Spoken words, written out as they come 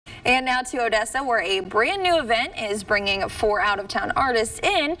And now to Odessa, where a brand new event is bringing 4 out-of-town artists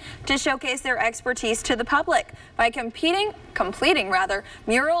in to showcase their expertise to the public by completing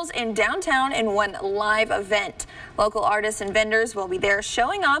murals in downtown in one live event. Local artists and vendors will be there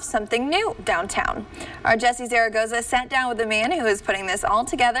showing off something new downtown. Our Jesse Zaragoza sat down with the man who is putting this all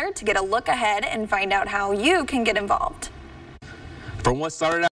together to get a look ahead and find out how you can get involved. From what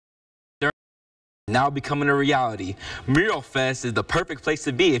started out now becoming a reality, Mural Fest is the perfect place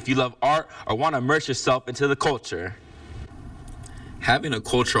to be if you love art or want to immerse yourself into the culture. Having a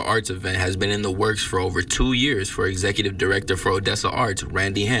cultural arts event has been in the works for over 2 years for Executive Director for Odessa Arts,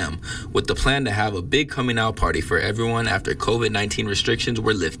 Randy Ham, with the plan to have a big coming out party for everyone after COVID-19 restrictions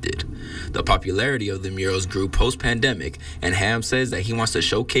were lifted. The popularity of the murals grew post-pandemic, and Ham says that he wants to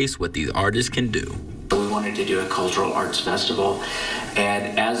showcase what these artists can do. We wanted to do a cultural arts festival,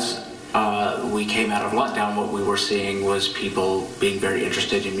 and as we came out of lockdown, what we were seeing was people being very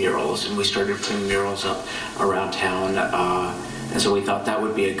interested in murals, and we started putting murals up around town. And so we thought that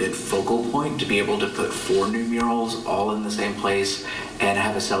would be a good focal point to be able to put 4 new murals all in the same place and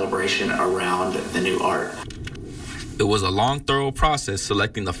have a celebration around the new art. It was a long, thorough process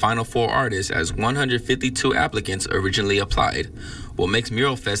selecting the final 4 artists, as 152 applicants originally applied. What makes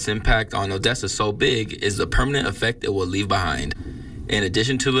Mural Fest's impact on Odessa so big is the permanent effect it will leave behind. In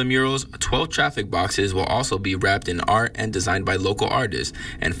addition to the murals, 12 traffic boxes will also be wrapped in art and designed by local artists,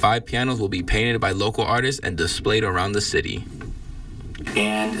 and 5 pianos will be painted by local artists and displayed around the city.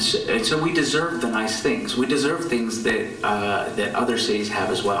 And so we deserve the nice things. We deserve things that that other cities have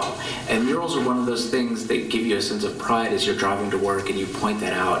as well. And murals are one of those things that give you a sense of pride as you're driving to work and you point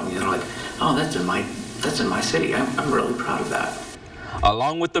that out and you're like, oh, that's in my city. I'm really proud of that.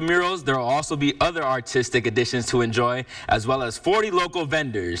 Along with the murals, there will also be other artistic additions to enjoy, as well as 40 local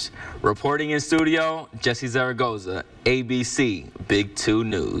vendors. Reporting in studio, Jesse Zaragoza, ABC Big 2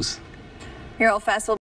 News. Mural Fest will